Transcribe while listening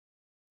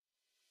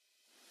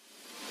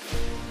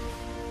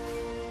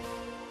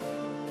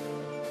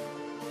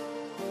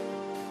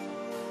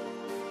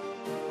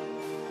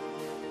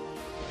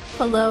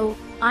Hello,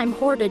 I'm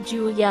Horta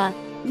Julia,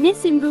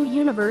 Miss IMVU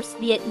Universe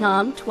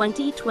Vietnam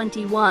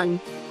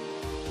 2021.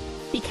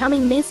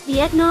 Becoming Miss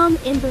Vietnam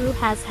IMVU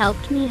has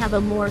helped me have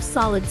a more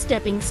solid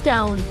stepping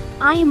stone.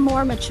 I am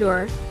more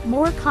mature,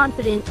 more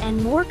confident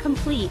and more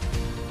complete.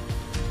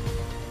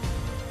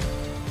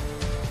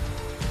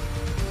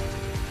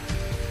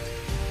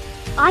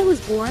 I was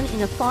born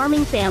in a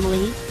farming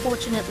family.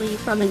 Fortunately,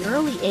 from an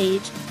early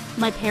age,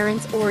 my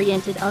parents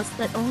oriented us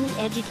that only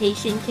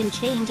education can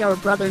change our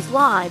brothers'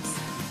 lives.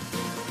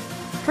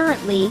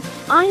 Currently,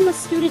 I am a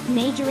student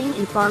majoring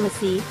in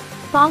pharmacy.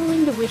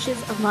 Following the wishes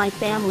of my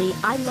family,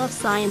 I love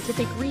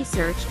scientific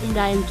research and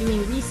I am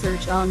doing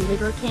research on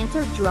liver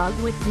cancer drug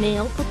with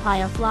male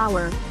papaya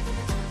flower.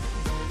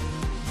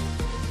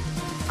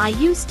 I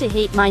used to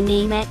hate my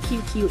name at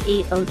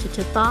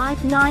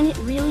QQ802259. It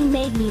really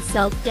made me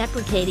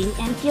self-deprecating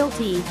and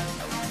guilty.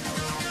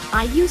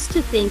 I used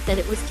to think that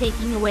it was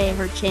taking away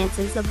her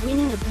chances of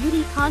winning a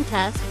beauty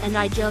contest, and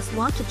I just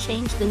want to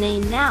change the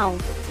name now.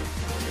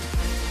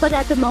 But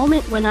at the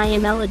moment when I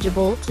am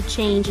eligible to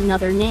change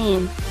another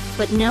name,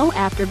 but no,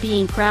 after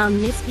being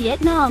crowned Miss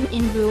Vietnam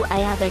IMVU, I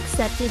have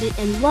accepted it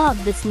and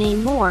love this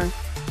name more.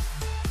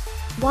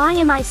 Why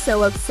am I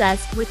so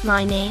obsessed with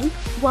my name?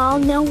 While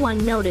no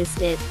one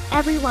noticed it,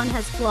 everyone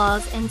has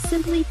flaws and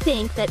simply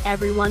think that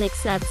everyone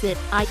accepts it.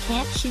 I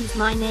can't choose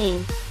my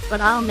name, but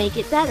I'll make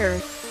it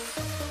better.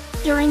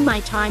 During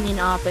my time in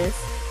office,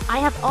 I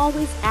have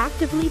always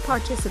actively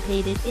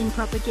participated in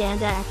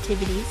propaganda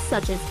activities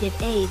such as Give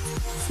AIDS,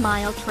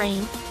 Smile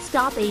Train,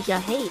 Stop Asia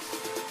Hate.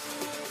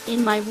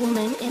 In my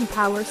Women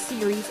Empower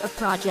series of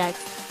projects,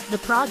 the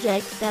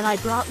project that I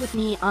brought with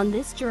me on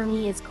this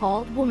journey is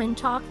called Women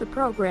Talk. The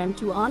program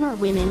to honor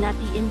women at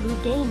the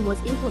IMVU Game was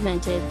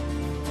implemented.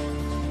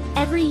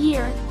 Every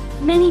year,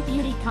 many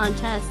beauty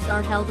contests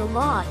are held a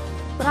lot,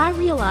 but I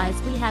realize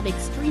we have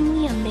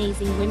extremely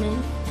amazing women.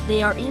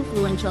 They are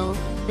influential,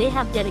 they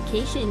have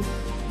dedication.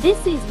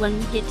 This is when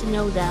we get to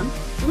know them,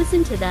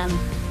 listen to them,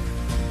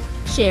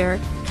 share,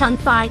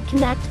 confide,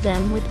 connect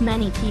them with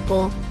many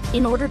people,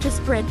 in order to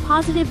spread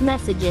positive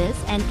messages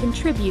and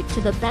contribute to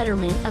the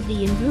betterment of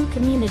the IMVU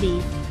community.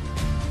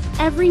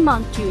 Every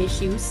month 2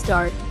 issues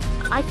start.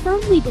 I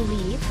firmly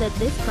believe that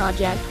this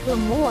project will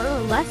more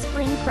or less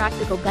bring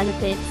practical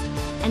benefits,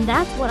 and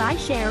that's what I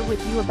share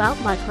with you about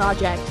my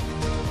project.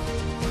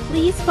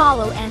 Please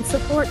follow and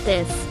support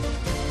this.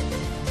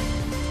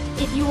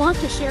 If you want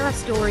to share a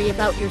story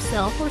about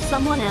yourself or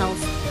someone else,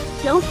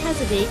 don't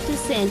hesitate to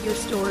send your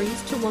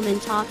stories to Women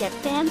Talk at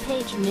fan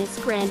page Miss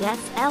Grand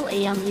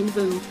SLAM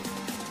IMVU.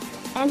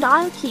 And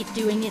I'll keep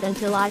doing it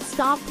until I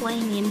stop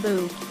playing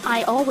IMVU.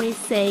 I always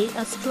say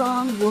a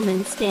strong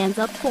woman stands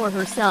up for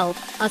herself,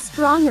 a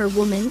stronger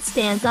woman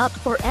stands up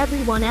for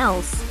everyone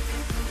else.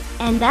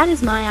 And that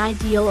is my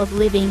ideal of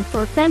living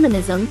for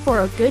feminism, for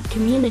a good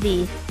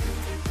community.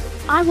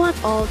 I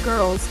want all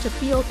girls to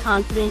feel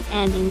confident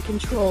and in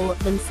control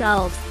of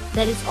themselves.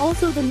 That is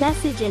also the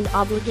message and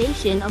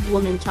obligation of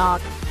Women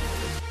Talk.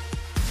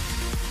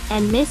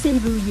 And Miss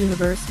IMVU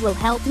Universe will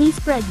help me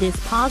spread this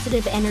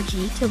positive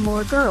energy to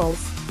more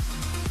girls.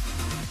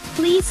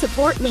 Please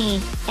support me,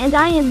 and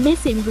I am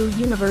Miss IMVU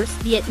Universe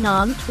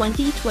Vietnam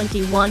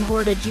 2021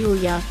 Horta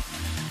Julia.